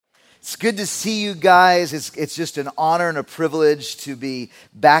It's good to see you guys. It's just an honor and a privilege to be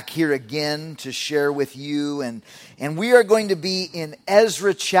back here again to share with you. And we are going to be in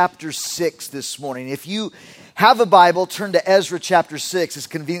Ezra chapter 6 this morning. If you have a Bible, turn to Ezra chapter 6. It's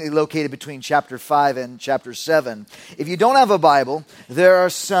conveniently located between chapter 5 and chapter 7. If you don't have a Bible, there are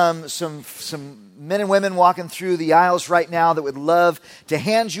some men and women walking through the aisles right now that would love to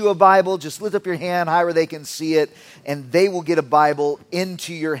hand you a Bible. Just lift up your hand high where they can see it, and they will get a Bible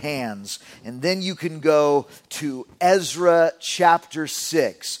into your hands. And then you can go to Ezra chapter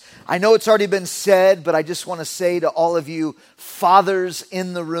 6. I know it's already been said, but I just want to say to all of you fathers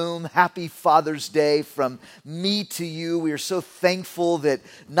in the room, happy Father's Day from me to you. We are so thankful that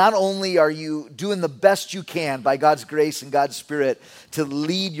not only are you doing the best you can by God's grace and God's Spirit to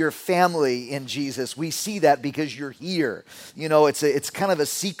lead your family in Jesus. We see that because you're here. You know, it's kind of a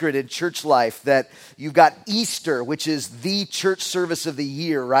secret in church life that you've got Easter, which is the church service of the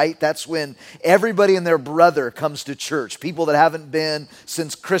year, right? That's when everybody and their brother comes to church. People that haven't been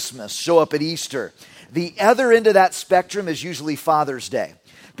since Christmas show up at Easter. The other end of that spectrum is usually Father's Day,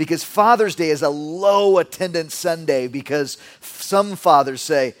 because Father's Day is a low attendance Sunday because some fathers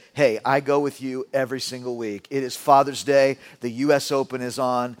say, hey, I go with you every single week. It is Father's Day. The U.S. Open is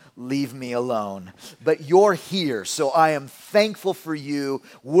on. Leave me alone. But you're here, so I am thankful for you.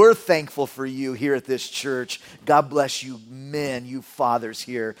 We're thankful for you here at this church. God bless you men, you fathers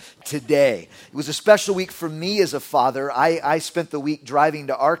here today. It was a special week for me as a father. I spent the week driving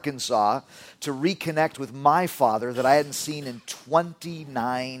to Arkansas to reconnect with my father that I hadn't seen in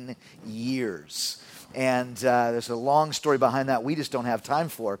 29 years. And there's a long story behind that we just don't have time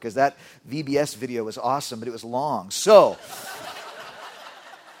for, because that VBS video was awesome, but it was long. So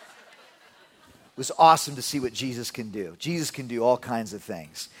it was awesome to see what Jesus can do. Jesus can do all kinds of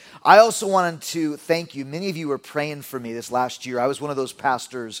things. I also wanted to thank you. Many of you were praying for me this last year. I was one of those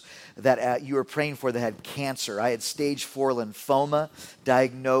pastors that you were praying for that had cancer. I had stage 4 lymphoma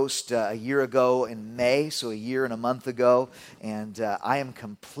diagnosed a year ago in May, so a year and a month ago. And I am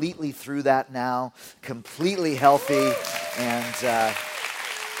completely through that now, completely healthy and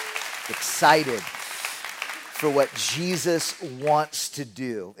excited for what Jesus wants to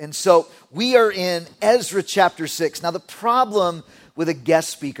do. And so we are in Ezra chapter 6. Now the problem with a guest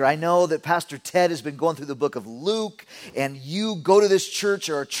speaker, I know that Pastor Ted has been going through the book of Luke, and you go to this church,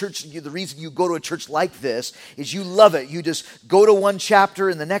 or a church, the reason you go to a church like this is you love it. You just go to one chapter,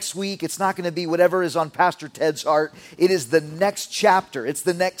 and the next week it's not going to be whatever is on Pastor Ted's heart. It is the next chapter. It's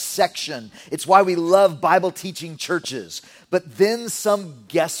the next section. It's why we love Bible teaching churches. But then some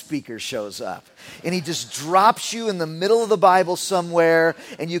guest speaker shows up, and he just drops you in the middle of the Bible somewhere,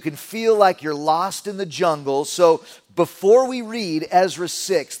 and you can feel like you're lost in the jungle. So before we read Ezra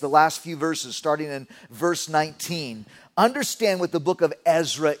 6, the last few verses, starting in verse 19, understand what the book of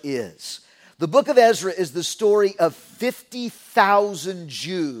Ezra is. The book of Ezra is the story of 50,000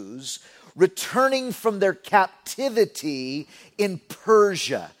 Jews returning from their captivity in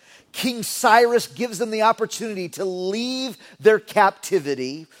Persia. King Cyrus gives them the opportunity to leave their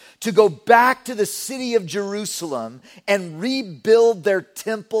captivity, to go back to the city of Jerusalem and rebuild their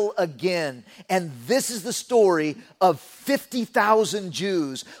temple again. And this is the story of 50,000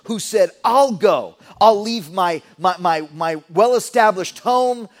 Jews who said, I'll go. I'll leave my well-established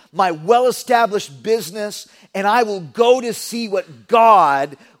home, my well-established business, and I will go to see what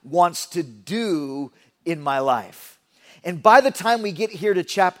God wants to do in my life. And by the time we get here to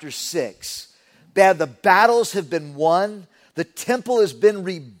chapter 6, the battles have been won, the temple has been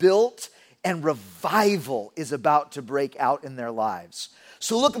rebuilt, and revival is about to break out in their lives.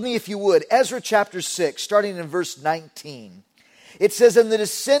 So look at me if you would. Ezra chapter 6, starting in verse 19. It says, and the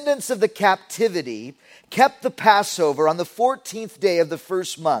descendants of the captivity kept the Passover on the 14th day of the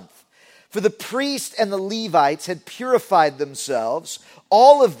first month. For the priests and the Levites had purified themselves.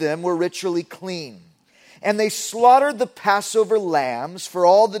 All of them were ritually clean. And they slaughtered the Passover lambs for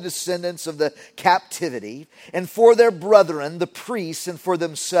all the descendants of the captivity, and for their brethren, the priests, and for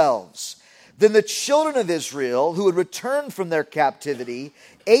themselves. Then the children of Israel, who had returned from their captivity,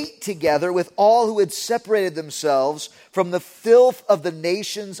 ate together with all who had separated themselves from the filth of the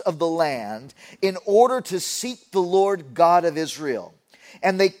nations of the land, in order to seek the Lord God of Israel.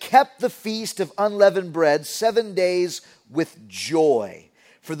 And they kept the feast of unleavened bread 7 days with joy.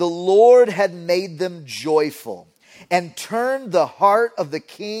 For the Lord had made them joyful, and turned the heart of the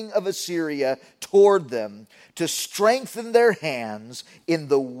king of Assyria toward them, to strengthen their hands in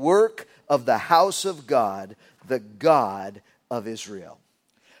the work of the house of God, the God of Israel.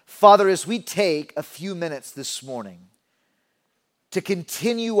 Father, as we take a few minutes this morning to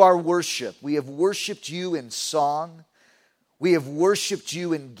continue our worship, we have worshiped you in song. We have worshiped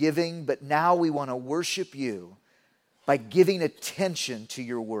you in giving, but now we want to worship you by giving attention to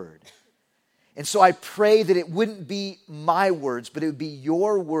your word. And so I pray that it wouldn't be my words, but it would be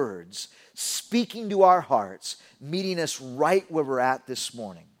your words speaking to our hearts, meeting us right where we're at this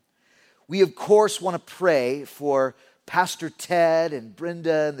morning. We, of course, want to pray for Pastor Ted and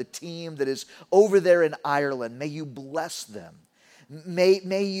Brenda and the team that is over there in Ireland. May you bless them. May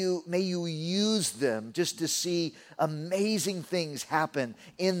you use them just to see amazing things happen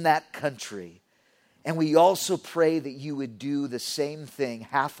in that country. And we also pray that you would do the same thing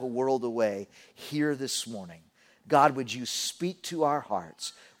half a world away here this morning. God, would you speak to our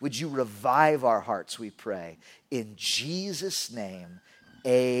hearts? Would you revive our hearts, we pray. In Jesus' name,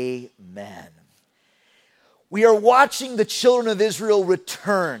 amen. We are watching the children of Israel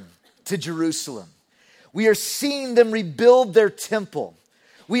return to Jerusalem. We are seeing them rebuild their temple.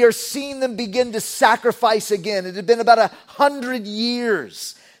 We are seeing them begin to sacrifice again. It had been about 100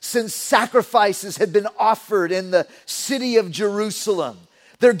 years since sacrifices had been offered in the city of Jerusalem.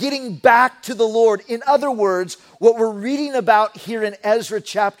 They're getting back to the Lord. In other words, what we're reading about here in Ezra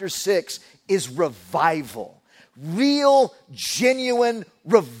chapter 6 is revival. Real, genuine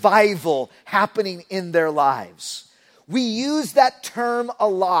revival happening in their lives. We use that term a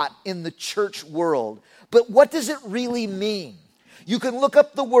lot in the church world, but what does it really mean? You can look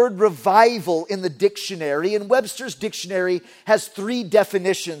up the word revival in the dictionary, and Webster's dictionary has 3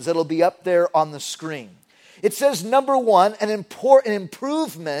 definitions that'll be up there on the screen. It says, number 1, an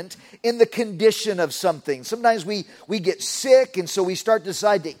improvement in the condition of something. Sometimes we get sick, and so we start to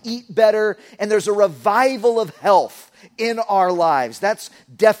decide to eat better, and there's a revival of health in our lives. That's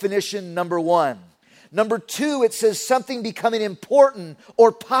definition number 1. Number 2, it says something becoming important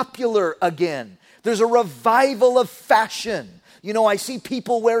or popular again. There's a revival of fashion. You know, I see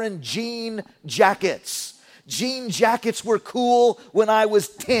people wearing jean jackets. Jean jackets were cool when I was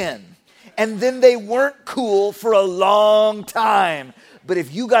 10. And then they weren't cool for a long time. But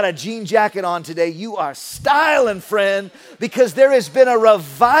if you got a jean jacket on today, you are styling, friend, because there has been a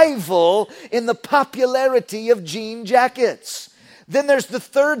revival in the popularity of jean jackets. Then there's the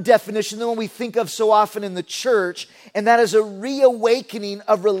third definition, the one we think of so often in the church, and that is a reawakening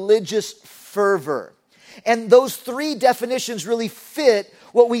of religious fervor. And those 3 definitions really fit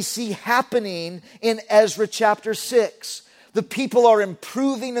what we see happening in Ezra chapter 6. The people are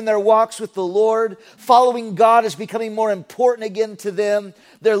improving in their walks with the Lord. Following God is becoming more important again to them.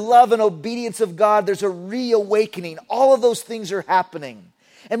 Their love and obedience of God, there's a reawakening. All of those things are happening.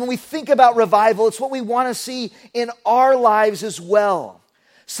 And when we think about revival, it's what we want to see in our lives as well.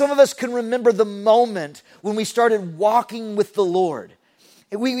 Some of us can remember the moment when we started walking with the Lord.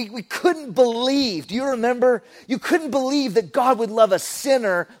 We couldn't believe, do you remember? You couldn't believe that God would love a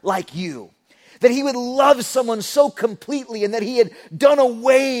sinner like you. That he would love someone so completely and that he had done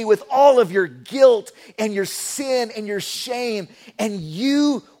away with all of your guilt and your sin and your shame. And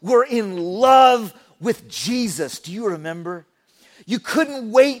you were in love with Jesus. Do you remember? You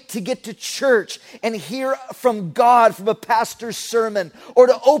couldn't wait to get to church and hear from God from a pastor's sermon or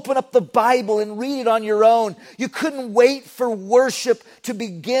to open up the Bible and read it on your own. You couldn't wait for worship to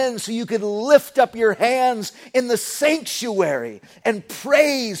begin so you could lift up your hands in the sanctuary and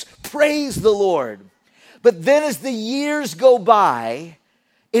praise the Lord. But then as the years go by,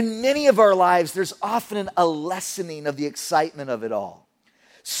 in many of our lives, there's often a lessening of the excitement of it all.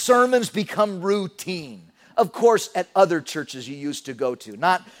 Sermons become routine. Of course, at other churches you used to go to.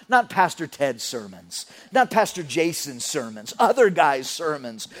 Not Pastor Ted's sermons, not Pastor Jason's sermons. Other guys'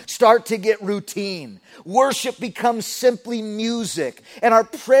 sermons start to get routine. Worship becomes simply music. And our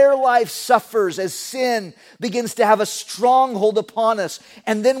prayer life suffers as sin begins to have a stronghold upon us.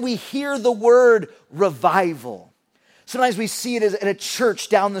 And then we hear the word revival. Sometimes we see it at a church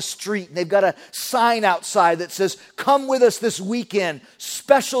down the street, and they've got a sign outside that says, "Come with us this weekend,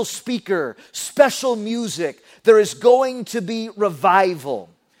 special speaker, special music. There is going to be revival."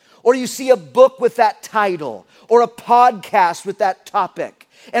 Or you see a book with that title, or a podcast with that topic,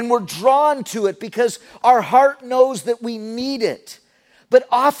 and we're drawn to it because our heart knows that we need it. But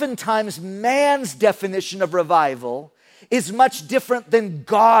oftentimes, man's definition of revival is much different than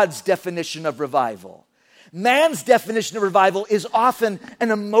God's definition of revival. Man's definition of revival is often an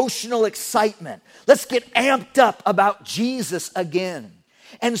emotional excitement. Let's get amped up about Jesus again.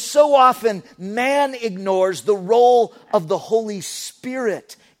 And so often, man ignores the role of the Holy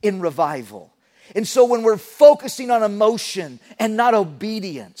Spirit in revival. And so when we're focusing on emotion and not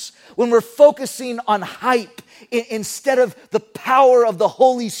obedience, when we're focusing on hype instead of the power of the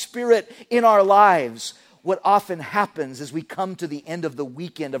Holy Spirit in our lives, what often happens is we come to the end of the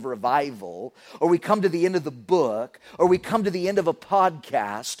weekend of revival, or we come to the end of the book, or we come to the end of a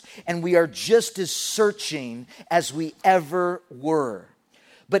podcast, and we are just as searching as we ever were.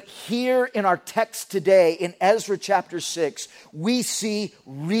 But here in our text today, in Ezra chapter 6, we see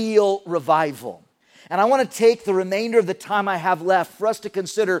real revival. And I want to take the remainder of the time I have left for us to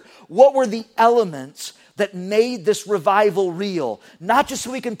consider what were the elements that made this revival real. Not just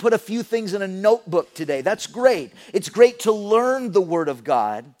so we can put a few things in a notebook today. That's great. It's great to learn the Word of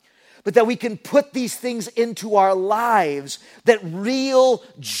God, but that we can put these things into our lives, that real,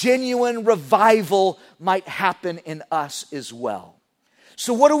 genuine revival might happen in us as well.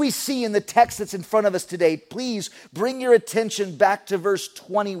 So what do we see in the text that's in front of us today? Please bring your attention back to verse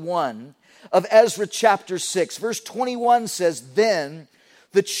 21 of Ezra chapter 6. Verse 21 says, "Then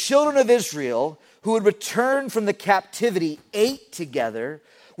the children of Israel who had returned from the captivity ate together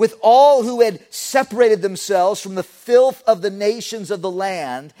with all who had separated themselves from the filth of the nations of the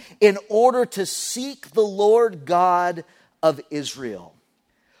land in order to seek the Lord God of Israel."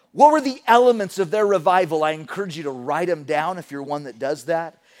 What were the elements of their revival? I encourage you to write them down if you're one that does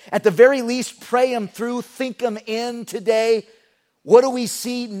that. At the very least, pray them through, think them in today. What do we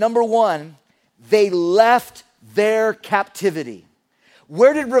see? Number one, they left their captivity.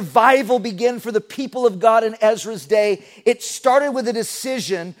 Where did revival begin for the people of God in Ezra's day? It started with a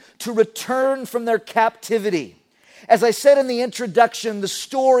decision to return from their captivity. As I said in the introduction, the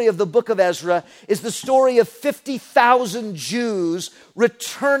story of the book of Ezra is the story of 50,000 Jews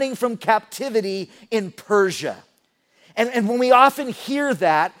returning from captivity in Persia. And when we often hear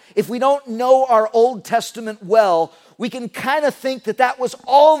that, if we don't know our Old Testament well, we can kind of think that that was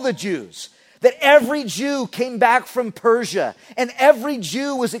all the Jews. That every Jew came back from Persia and every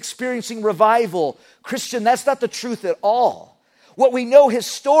Jew was experiencing revival. Christian, that's not the truth at all. What we know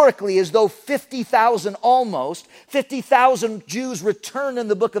historically is though 50,000 Jews returned in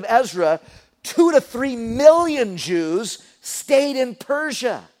the book of Ezra, 2 to 3 million Jews stayed in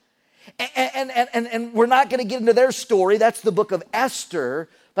Persia. And we're not going to get into their story. That's the book of Esther.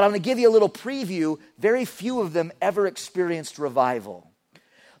 But I'm going to give you a little preview. Very few of them ever experienced revival.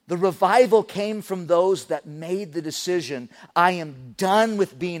 The revival came from those that made the decision, I am done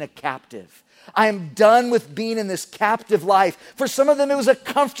with being a captive. I am done with being in this captive life. For some of them, it was a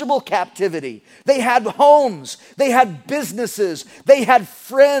comfortable captivity. They had homes, they had businesses, they had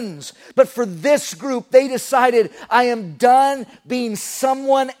friends. But for this group, they decided, I am done being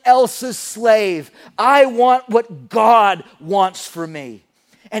someone else's slave. I want what God wants for me.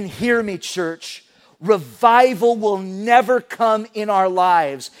 And hear me, church. Revival will never come in our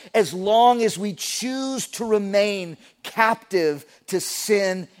lives as long as we choose to remain captive to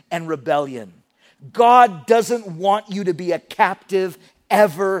sin and rebellion. God doesn't want you to be a captive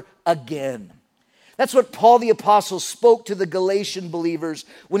ever again. That's what Paul the Apostle spoke to the Galatian believers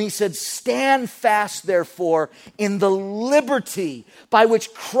when he said, "Stand fast, therefore, in the liberty by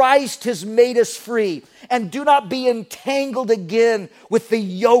which Christ has made us free, and do not be entangled again with the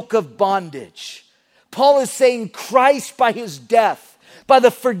yoke of bondage." Paul is saying Christ, by his death, by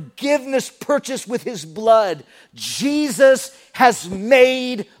the forgiveness purchased with his blood, Jesus has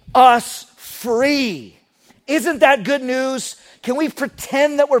made us free. Isn't that good news? Can we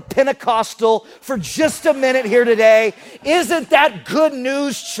pretend that we're Pentecostal for just a minute here today? Isn't that good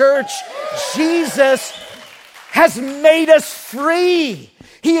news, church? Jesus has made us free.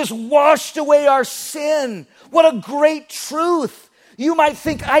 He has washed away our sin. What a great truth. You might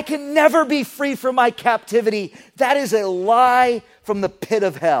think, I can never be free from my captivity. That is a lie from the pit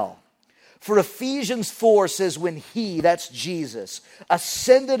of hell. For Ephesians 4 says, when he, that's Jesus,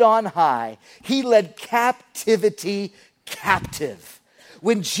 ascended on high, he led captivity captive.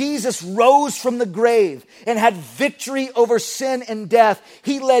 When Jesus rose from the grave and had victory over sin and death,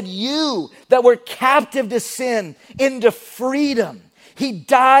 he led you that were captive to sin into freedom. He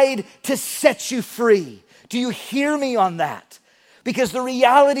died to set you free. Do you hear me on that? Because the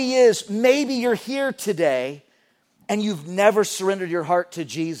reality is, maybe you're here today and you've never surrendered your heart to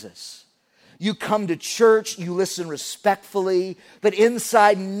Jesus. You come to church, you listen respectfully, but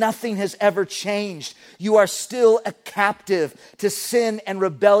inside nothing has ever changed. You are still a captive to sin and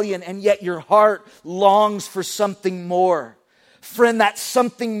rebellion, and yet your heart longs for something more. Friend, that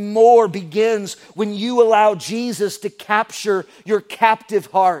something more begins when you allow Jesus to capture your captive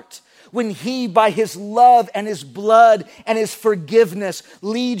heart. When he, by his love and his blood and his forgiveness,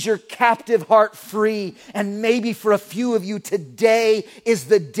 leads your captive heart free. And maybe for a few of you, today is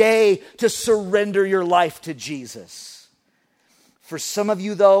the day to surrender your life to Jesus. For some of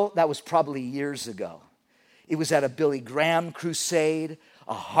you, though, that was probably years ago. It was at a Billy Graham crusade,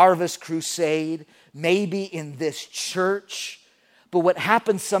 a harvest crusade, maybe in this church. But what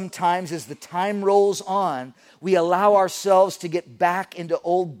happens sometimes is the time rolls on, we allow ourselves to get back into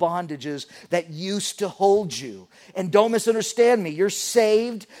old bondages that used to hold you. And don't misunderstand me, you're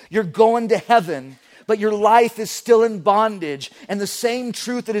saved, you're going to heaven, but your life is still in bondage. And the same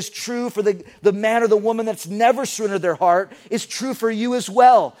truth that is true for the man or the woman that's never surrendered their heart is true for you as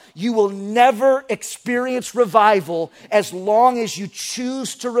well. You will never experience revival as long as you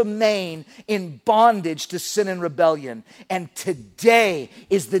choose to remain in bondage to sin and rebellion. And today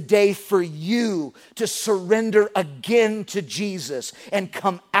is the day for you to surrender again to Jesus and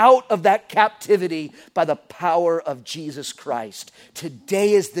come out of that captivity by the power of Jesus Christ.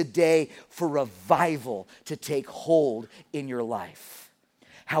 Today is the day for revival to take hold in your life.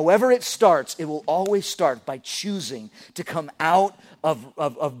 However it starts, it will always start by choosing to come out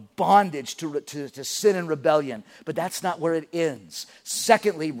of bondage to sin and rebellion. But that's not where it ends.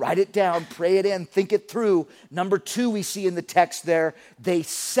 Secondly, write it down, pray it in, think it through. Number 2, we see in the text there, they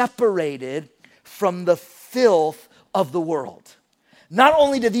separated from the filth of the world. Not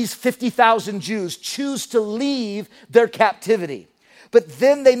only did these 50,000 Jews choose to leave their captivity, but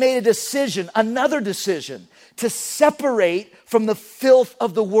then they made a decision, another decision, to separate from the filth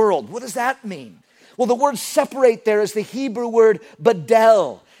of the world. What does that mean? Well, the word separate there is the Hebrew word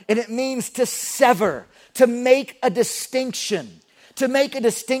badel, and it means to sever, to make a distinction. To make a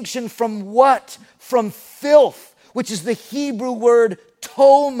distinction from what? From filth, which is the Hebrew word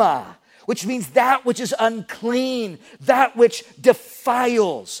toma, which means that which is unclean, that which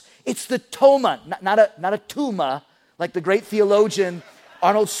defiles. It's the toma, not a tuma, like the great theologian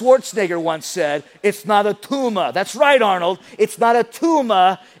Arnold Schwarzenegger once said, it's not a tuma. That's right, Arnold. It's not a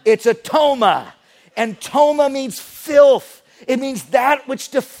tuma, it's a toma. And toma means filth. It means that which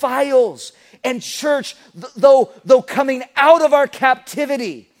defiles. And church, though coming out of our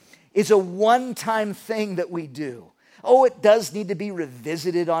captivity is a one-time thing that we do. Oh, it does need to be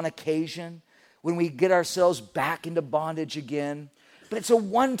revisited on occasion when we get ourselves back into bondage again. But it's a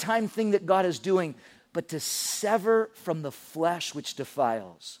one-time thing that God is doing. But to sever from the flesh which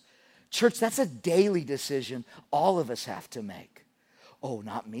defiles. Church, that's a daily decision all of us have to make. Oh,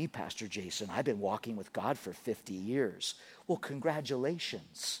 not me, Pastor Jason. I've been walking with God for 50 years. Well,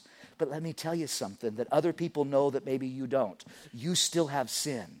 congratulations. But let me tell you something that other people know that maybe you don't. You still have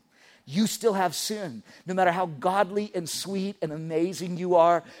sin. You still have sin. No matter how godly and sweet and amazing you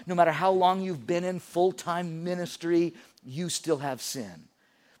are, no matter how long you've been in full-time ministry, you still have sin.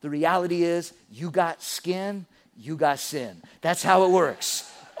 The reality is, you got skin, you got sin. That's how it works.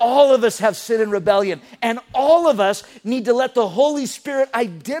 All of us have sin and rebellion, and all of us need to let the Holy Spirit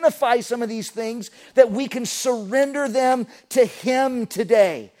identify some of these things that we can surrender them to Him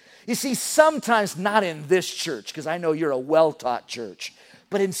today. You see, sometimes, not in this church, because I know you're a well-taught church,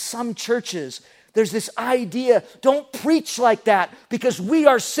 but in some churches, there's this idea, don't preach like that, because we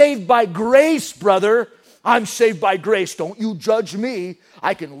are saved by grace, brother. I'm saved by grace. Don't you judge me.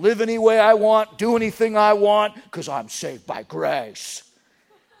 I can live any way I want, do anything I want, because I'm saved by grace.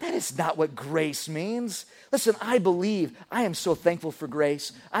 That is not what grace means. Listen, I am so thankful for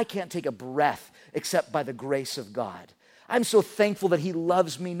grace. I can't take a breath except by the grace of God. I'm so thankful that He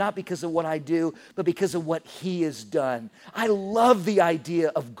loves me, not because of what I do, but because of what He has done. I love the idea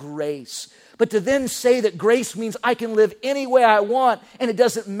of grace. But to then say that grace means I can live any way I want and it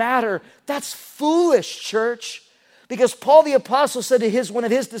doesn't matter, that's foolish, church. Because Paul the Apostle said to one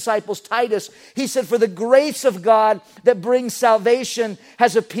of his disciples, Titus, he said, for the grace of God that brings salvation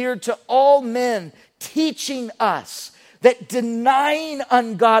has appeared to all men, teaching us that denying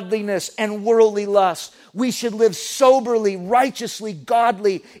ungodliness and worldly lust, we should live soberly, righteously,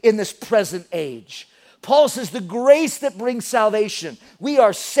 godly in this present age. Paul says the grace that brings salvation, we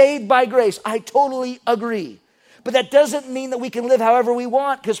are saved by grace. I totally agree. But that doesn't mean that we can live however we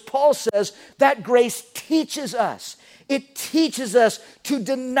want, because Paul says that grace teaches us. It teaches us to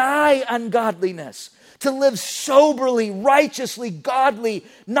deny ungodliness, to live soberly, righteously, godly,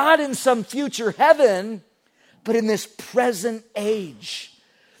 not in some future heaven, but in this present age.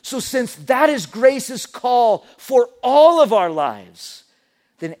 So since that is grace's call for all of our lives,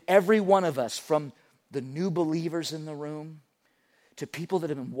 then every one of us, from the new believers in the room to people that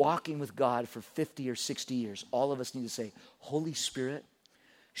have been walking with God for 50 or 60 years, all of us need to say, Holy Spirit,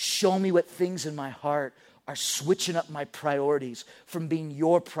 show me what things in my heart are switching up my priorities from being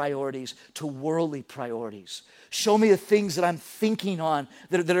your priorities to worldly priorities. Show me the things that I'm thinking on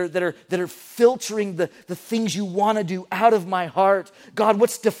that are filtering the things you want to do out of my heart. God,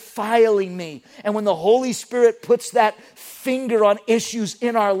 what's defiling me? And when the Holy Spirit puts that finger on issues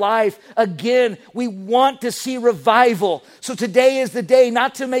in our life, again, we want to see revival. So today is the day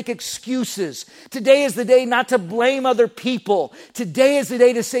not to make excuses. Today is the day not to blame other people. Today is the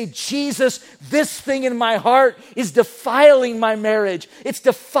day to say, Jesus, this thing in my heart is defiling my marriage. It's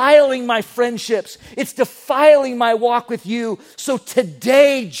defiling my friendships. It's defiling my walk with you. So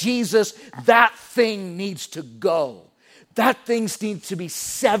today, Jesus, that thing needs to go. That thing needs to be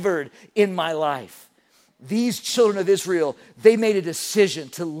severed in my life. These children of Israel, they made a decision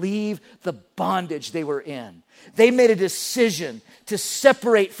to leave the bondage they were in. They made a decision to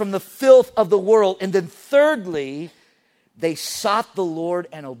separate from the filth of the world. And then thirdly, they sought the Lord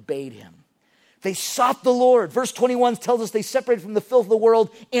and obeyed him. They sought the Lord. Verse 21 tells us they separated from the filth of the world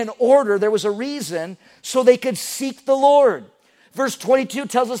in order. There was a reason, so they could seek the Lord. Verse 22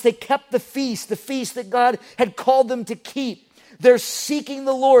 tells us they kept the feast that God had called them to keep. They're seeking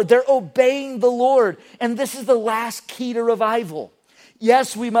the Lord. They're obeying the Lord. And this is the last key to revival.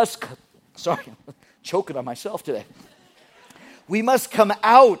 Yes, we must, sorry, I'm choking on myself today. We must come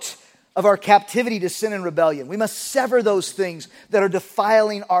out of our captivity to sin and rebellion. We must sever those things that are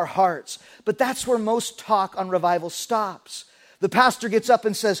defiling our hearts. But that's where most talk on revival stops. The pastor gets up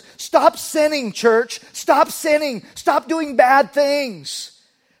and says, stop sinning, church. Stop sinning. Stop doing bad things.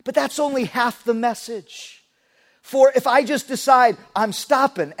 But that's only half the message. For if I just decide I'm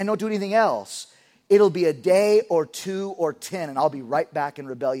stopping and don't do anything else, it'll be a day or 2 or 10 and I'll be right back in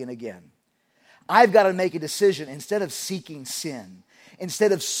rebellion again. I've got to make a decision. Instead of seeking sin,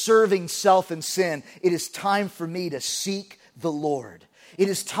 instead of serving self and sin, it is time for me to seek the Lord. It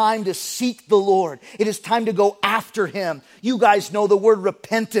is time to seek the Lord. It is time to go after him. You guys know the word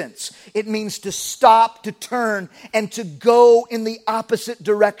repentance. It means to stop, to turn, and to go in the opposite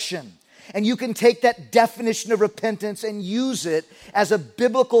direction. And you can take that definition of repentance and use it as a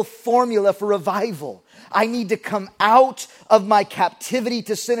biblical formula for revival. I need to come out of my captivity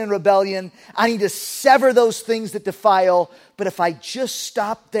to sin and rebellion. I need to sever those things that defile. But if I just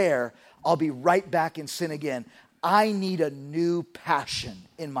stop there, I'll be right back in sin again. I need a new passion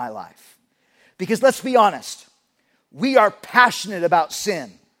in my life. Because let's be honest, we are passionate about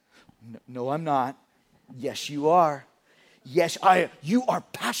sin. No, I'm not. Yes, you are. Yes, you are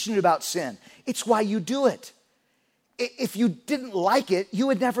passionate about sin. It's why you do it. If you didn't like it, you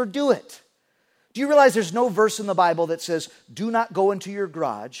would never do it. Do you realize there's no verse in the Bible that says, do not go into your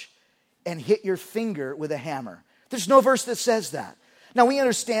garage and hit your finger with a hammer? There's no verse that says that. Now, we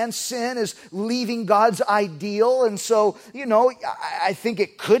understand sin is leaving God's ideal, and so, I think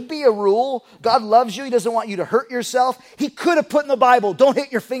it could be a rule. God loves you. He doesn't want you to hurt yourself. He could have put in the Bible, don't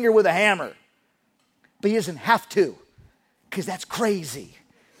hit your finger with a hammer. But he doesn't have to, because that's crazy.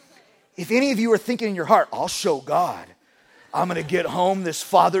 If any of you are thinking in your heart, I'll show God. I'm going to get home this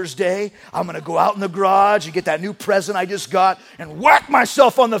Father's Day. I'm going to go out in the garage and get that new present I just got and whack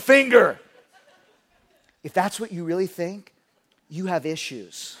myself on the finger. If that's what you really think, you have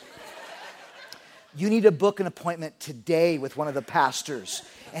issues. You need to book an appointment today with one of the pastors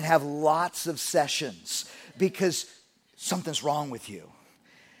and have lots of sessions because something's wrong with you.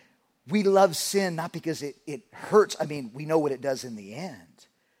 We love sin not because it hurts. I mean, we know what it does in the end.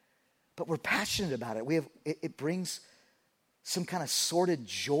 But we're passionate about it. It brings some kind of sordid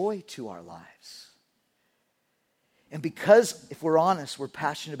joy to our lives. And because, if we're honest, we're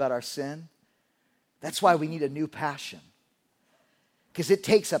passionate about our sin, that's why we need a new passion. Because it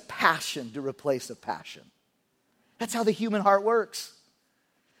takes a passion to replace a passion. That's how the human heart works.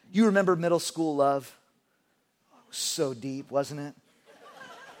 You remember middle school love? Oh, it was so deep, wasn't it?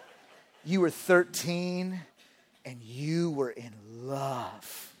 You were 13 and you were in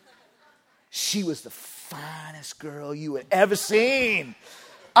love. She was the finest girl you had ever seen.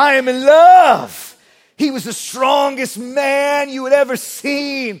 I am in love. He was the strongest man you had ever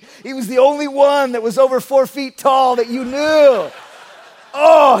seen. He was the only one that was over 4 feet tall that you knew.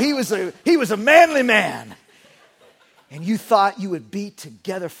 Oh, he was a manly man. And you thought you would be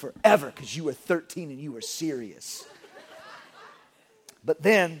together forever because you were 13 and you were serious. But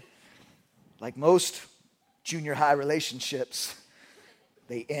then, like most junior high relationships,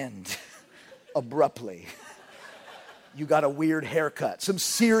 they end abruptly. You got a weird haircut, some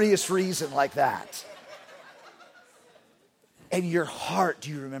serious reason like that. And your heart, do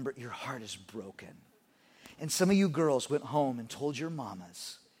you remember? Your heart is broken. And some of you girls went home and told your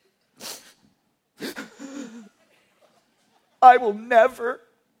mamas, I will never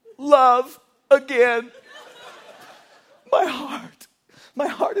love again. My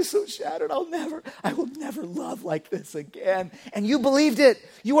heart is so shattered. I will never love like this again. And you believed it.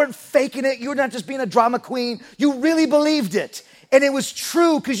 You weren't faking it. You were not just being a drama queen. You really believed it. And it was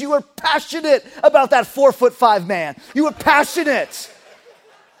true because you were passionate about that 4'5" man. You were passionate.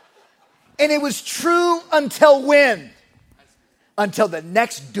 And it was true until when? Until the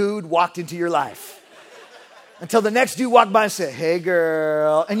next dude walked into your life. Until the next dude walked by and said, hey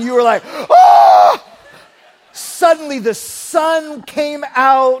girl. And you were like, oh! Suddenly the sun came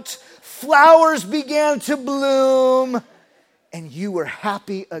out, flowers began to bloom, and you were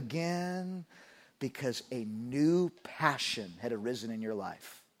happy again because a new passion had arisen in your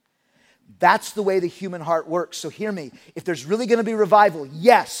life. That's the way the human heart works. So hear me, if there's really going to be revival,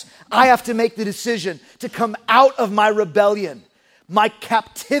 yes, I have to make the decision to come out of my rebellion, my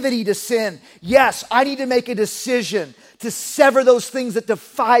captivity to sin. Yes, I need to make a decision to sever those things that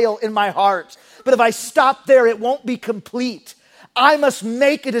defile in my heart. But if I stop there, it won't be complete. I must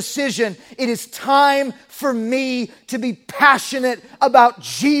make a decision. It is time for me to be passionate about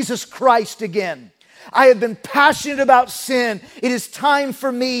Jesus Christ again. I have been passionate about sin. It is time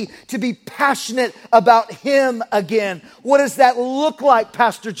for me to be passionate about Him again. What does that look like,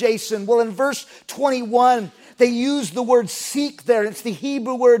 Pastor Jason? Well, in verse 21, they use the word seek there. It's the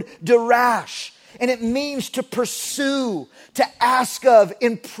Hebrew word darash. And it means to pursue, to ask of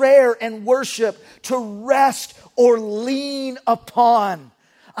in prayer and worship, to rest or lean upon.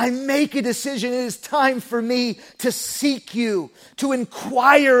 I make a decision. It is time for me to seek you, to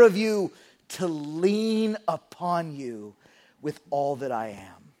inquire of you, to lean upon you with all that I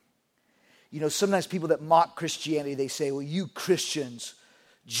am. You know, sometimes people that mock Christianity, they say, well, you Christians,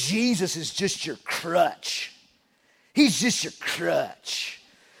 Jesus is just your crutch. He's just your crutch.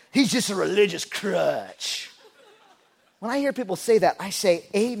 He's just a religious crutch. When I hear people say that, I say,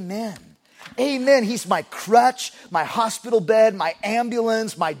 amen. Amen. He's my crutch, my hospital bed, my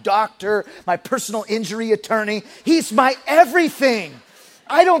ambulance, my doctor, my personal injury attorney. He's my everything.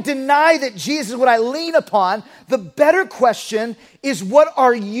 I don't deny that Jesus is what I lean upon. The better question is, what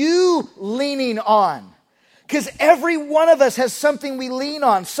are you leaning on? Because every one of us has something we lean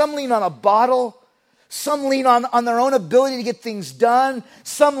on. Some lean on a bottle. Some lean on their own ability to get things done.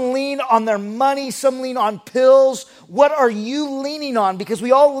 Some lean on their money. Some lean on pills. What are you leaning on? Because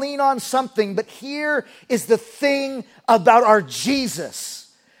we all lean on something. But here is the thing about our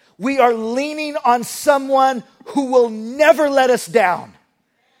Jesus. We are leaning on someone who will never let us down.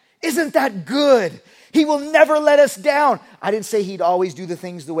 Isn't that good? He will never let us down. I didn't say He'd always do the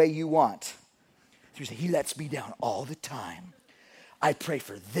things the way you want. You say, He lets me down all the time. I pray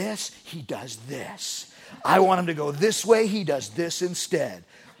for this, He does this. I want Him to go this way, He does this instead.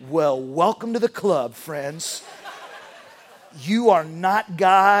 Well, welcome to the club, friends. You are not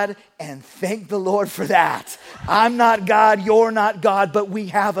God, and thank the Lord for that. I'm not God, you're not God, but we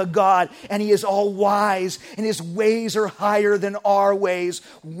have a God, and He is all wise, and His ways are higher than our ways.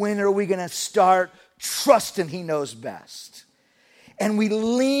 When are we going to start trusting He knows best? And we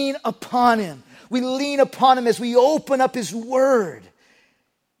lean upon Him. We lean upon Him as we open up His Word.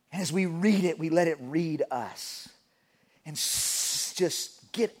 And as we read it, we let it read us. And just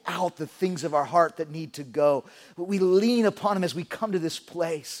get out the things of our heart that need to go. But we lean upon Him as we come to this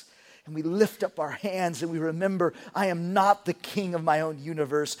place. And we lift up our hands and we remember, I am not the king of my own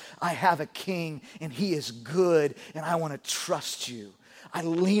universe. I have a king and He is good and I want to trust you. I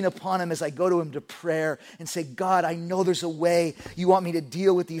lean upon Him as I go to Him to prayer and say, God, I know there's a way you want me to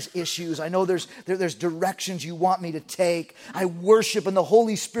deal with these issues. I know there's directions you want me to take. I worship and the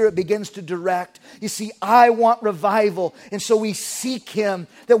Holy Spirit begins to direct. You see, I want revival. And so we seek Him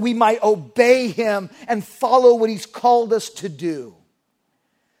that we might obey Him and follow what He's called us to do.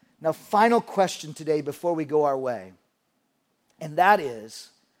 Now, final question today before we go our way. And that is,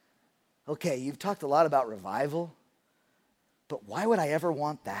 okay, you've talked a lot about revival. But why would I ever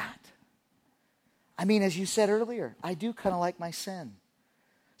want that? I mean, as you said earlier, I do kind of like my sin.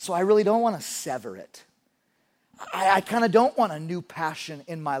 So I really don't want to sever it. I kind of don't want a new passion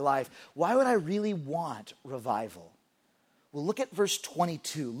in my life. Why would I really want revival? Well, look at verse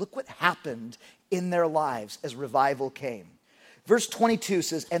 22. Look what happened in their lives as revival came. Verse 22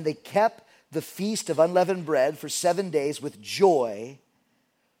 says, and they kept the feast of unleavened bread for 7 days with joy,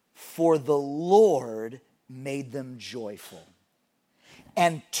 for the Lord made them joyful.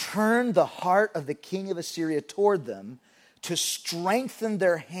 And turned the heart of the king of Assyria toward them to strengthen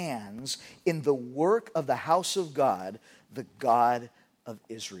their hands in the work of the house of God, the God of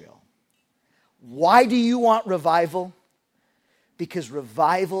Israel. Why do you want revival? Because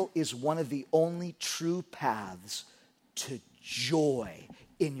revival is one of the only true paths to joy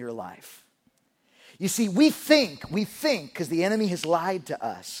in your life. You see, we think, because the enemy has lied to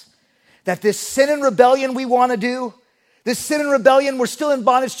us, that this sin and rebellion we want to do, this sin and rebellion we're still in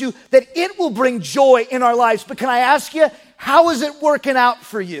bondage to, that it will bring joy in our lives. But can I ask you, how is it working out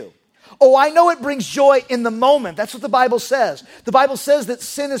for you? Oh, I know it brings joy in the moment. That's what the Bible says. The Bible says that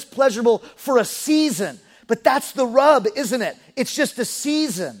sin is pleasurable for a season. But that's the rub, isn't it? It's just a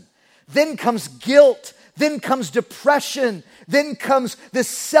season. Then comes guilt. Then comes depression. Then comes this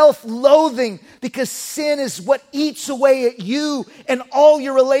self-loathing, because sin is what eats away at you and all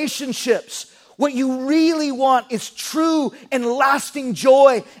your relationships. What you really want is true and lasting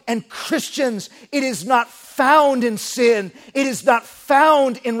joy. And Christians, it is not found in sin. It is not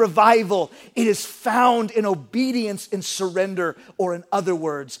found in revival. It is found in obedience and surrender. Or in other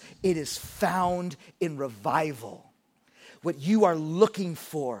words, it is found in revival. What you are looking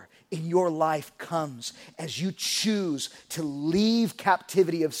for in your life comes as you choose to leave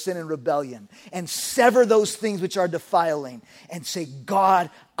captivity of sin and rebellion and sever those things which are defiling and say, God,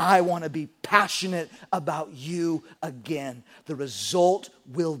 I want to be passionate about you again. The result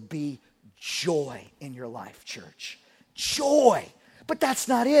will be joy in your life, church. Joy. But that's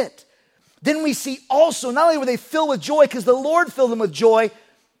not it. Then we see also, not only were they filled with joy because the Lord filled them with joy,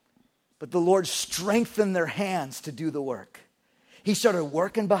 but the Lord strengthened their hands to do the work. He started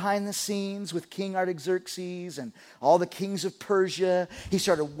working behind the scenes with King Artaxerxes and all the kings of Persia. He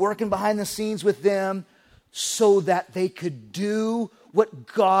started working behind the scenes with them so that they could do what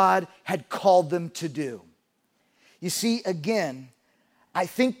God had called them to do. You see, again, I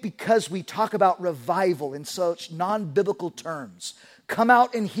think because we talk about revival in such non-biblical terms, come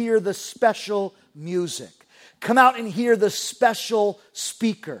out and hear the special music. Come out and hear the special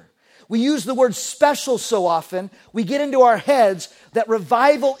speaker. We use the word special so often, we get into our heads that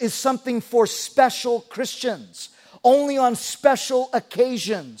revival is something for special Christians, only on special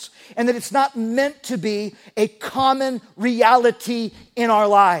occasions, and that it's not meant to be a common reality in our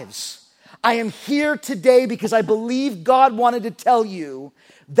lives. I am here today because I believe God wanted to tell you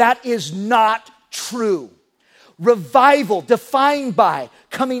that is not true. Revival defined by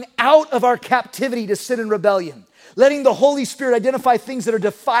coming out of our captivity to sin and rebellion, letting the Holy Spirit identify things that are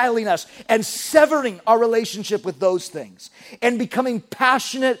defiling us and severing our relationship with those things and becoming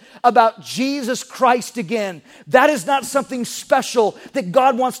passionate about Jesus Christ again. That is not something special that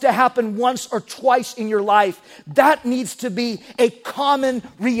God wants to happen once or twice in your life. That needs to be a common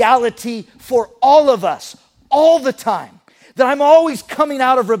reality for all of us, all the time. That I'm always coming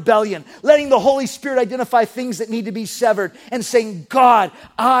out of rebellion, letting the Holy Spirit identify things that need to be severed and saying, God,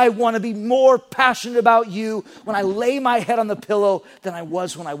 I want to be more passionate about you when I lay my head on the pillow than I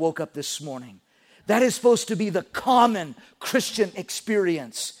was when I woke up this morning. That is supposed to be the common Christian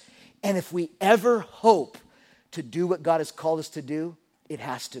experience. And if we ever hope to do what God has called us to do, it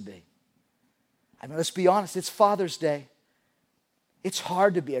has to be. I mean, let's be honest, it's Father's Day. It's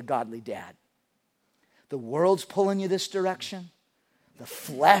hard to be a godly dad. The world's pulling you this direction. The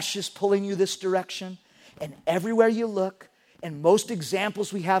flesh is pulling you this direction. And everywhere you look, and most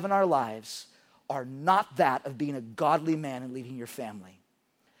examples we have in our lives are not that of being a godly man and leading your family.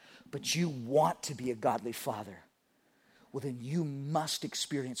 But you want to be a godly father. Well, then you must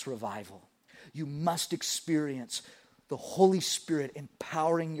experience revival. You must experience the Holy Spirit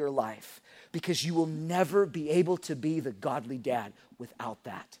empowering your life, because you will never be able to be the godly dad without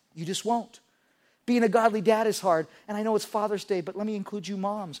that. You just won't. Being a godly dad is hard. And I know it's Father's Day, but let me include you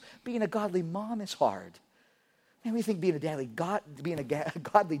moms. Being a godly mom is hard. Man, we think being a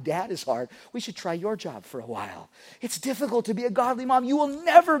godly dad is hard. We should try your job for a while. It's difficult to be a godly mom. You will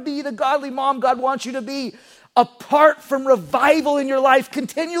never be the godly mom God wants you to be apart from revival in your life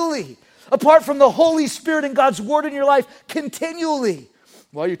continually. Apart from the Holy Spirit and God's Word in your life continually.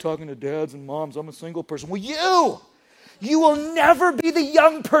 Why are you talking to dads and moms? I'm a single person. Well, you will never be the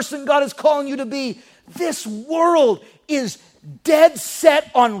young person God is calling you to be. This world is dead set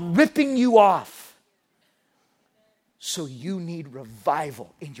on ripping you off. So you need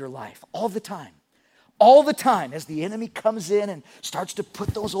revival in your life all the time. All the time as the enemy comes in and starts to put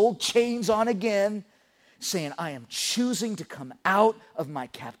those old chains on again, saying, I am choosing to come out of my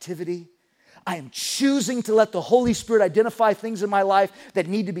captivity. I am choosing to let the Holy Spirit identify things in my life that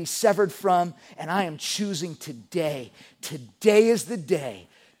need to be severed from, and I am choosing today. Today is the day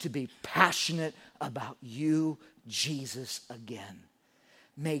to be passionate about you, Jesus, again.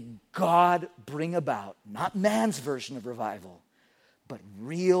 May God bring about, not man's version of revival, but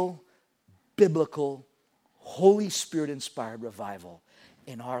real, biblical, Holy Spirit-inspired revival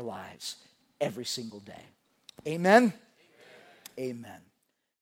in our lives every single day. Amen? Amen.